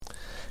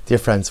Dear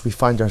friends, we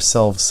find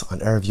ourselves on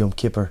Erev Yom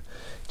Kippur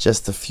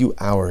just a few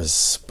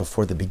hours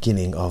before the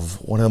beginning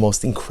of one of the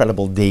most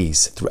incredible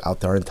days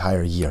throughout our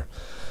entire year.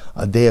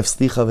 A day of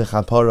Slicha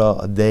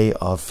v'Chapara, a day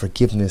of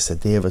forgiveness, a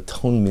day of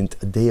atonement,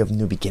 a day of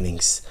new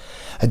beginnings.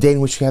 A day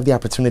in which we have the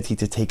opportunity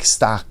to take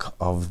stock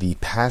of the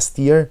past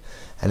year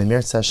and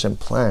Emirz Hashem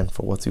plan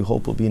for what we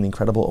hope will be an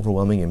incredible,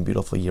 overwhelming, and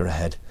beautiful year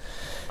ahead.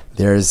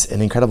 There's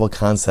an incredible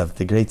concept.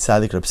 The great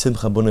tzaddik Reb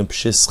Simcha Bunim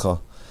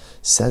Pshischa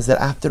says that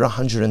after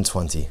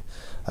 120,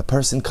 a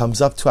person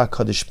comes up to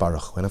HaKadosh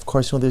Baruch Hu, and of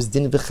course, there's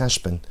din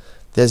v'cheshbon,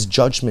 there's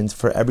judgment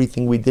for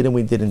everything we did and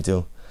we didn't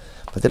do.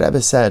 But the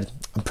Rebbe said,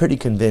 I'm pretty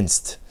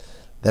convinced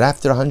that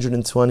after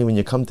 120, when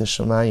you come to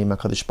Shemayim,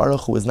 HaKadosh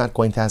Baruch Hu is not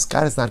going to ask,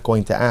 God is not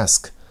going to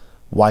ask,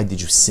 why did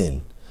you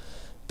sin?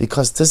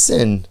 Because to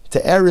sin,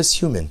 to err is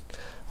human.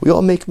 We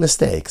all make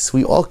mistakes.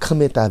 We all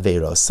commit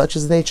averos. Such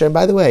is nature. And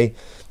by the way,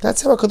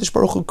 that's how HaKadosh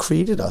Baruch Hu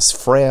created us.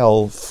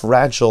 Frail,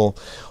 fragile,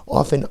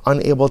 often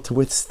unable to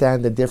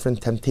withstand the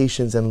different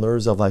temptations and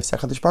lures of life. So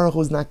HaKadosh Baruch Hu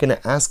is not going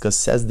to ask us,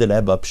 says the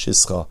Rebbe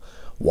Pshischa,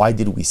 why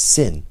did we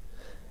sin?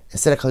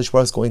 Instead, HaKadosh Baruch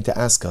Hu is going to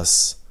ask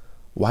us,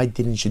 why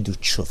didn't you do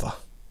tshuva?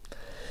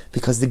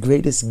 Because the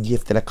greatest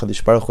gift that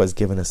HaKadosh Baruch Hu has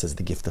given us is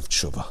the gift of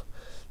tshuva.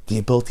 The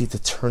ability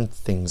to turn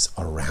things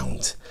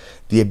around.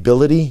 The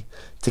ability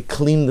to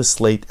clean the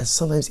slate, and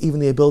sometimes even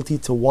the ability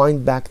to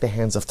wind back the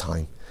hands of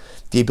time.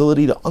 The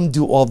ability to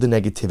undo all the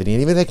negativity.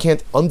 And even if I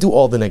can't undo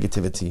all the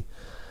negativity,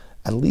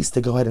 at least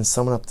to go ahead and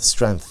summon up the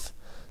strength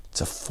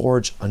to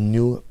forge a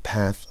new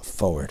path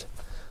forward.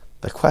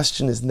 The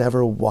question is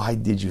never, why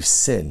did you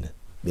sin?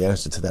 The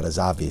answer to that is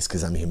obvious,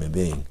 because I'm a human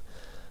being.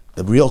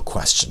 The real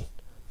question,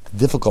 the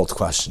difficult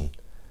question,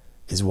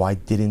 is why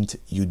didn't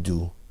you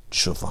do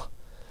tshuva?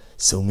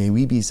 So may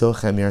we be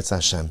Zocha Emirz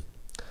Hashem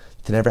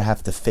to never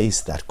have to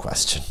face that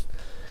question.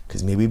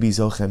 Because may we be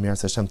Zocha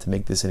Emirz Hashem to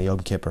make this in a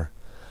Yom Kippur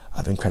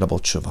of incredible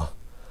tshuva,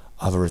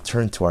 of a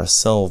return to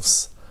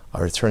ourselves,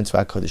 a return to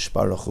HaKadosh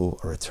Baruch Hu,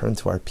 a return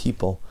to our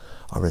people,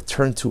 a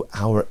return to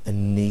our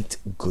innate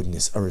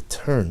goodness, a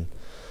return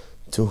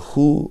to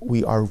who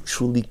we are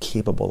truly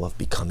capable of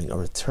becoming, a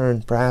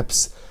return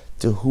perhaps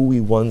to who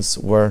we once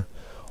were,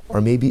 or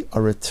maybe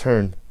a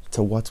return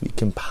to what we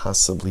can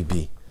possibly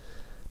be.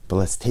 But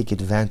let's take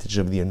advantage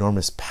of the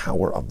enormous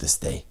power of this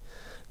day,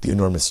 the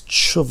enormous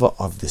tshuva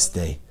of this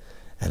day,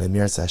 and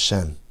Emirz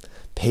Hashem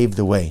pave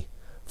the way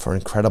for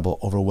incredible,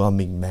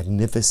 overwhelming,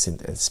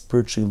 magnificent, and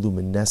spiritually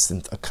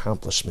luminescent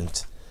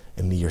accomplishment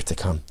in the year to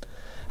come.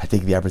 I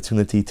take the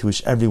opportunity to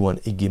wish everyone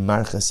a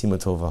Gemar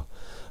Chasima Tova,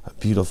 a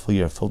beautiful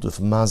year filled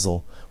with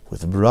mazel,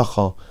 with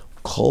bracha,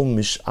 kol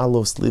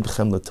mishalos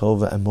libchem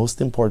latova, and most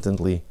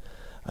importantly,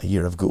 a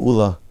year of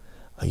Geula,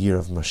 a year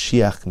of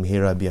Mashiach,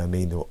 Mehera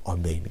B'Yameinu,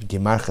 Amen.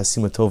 Gemar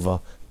Chasima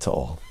Tova to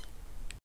all.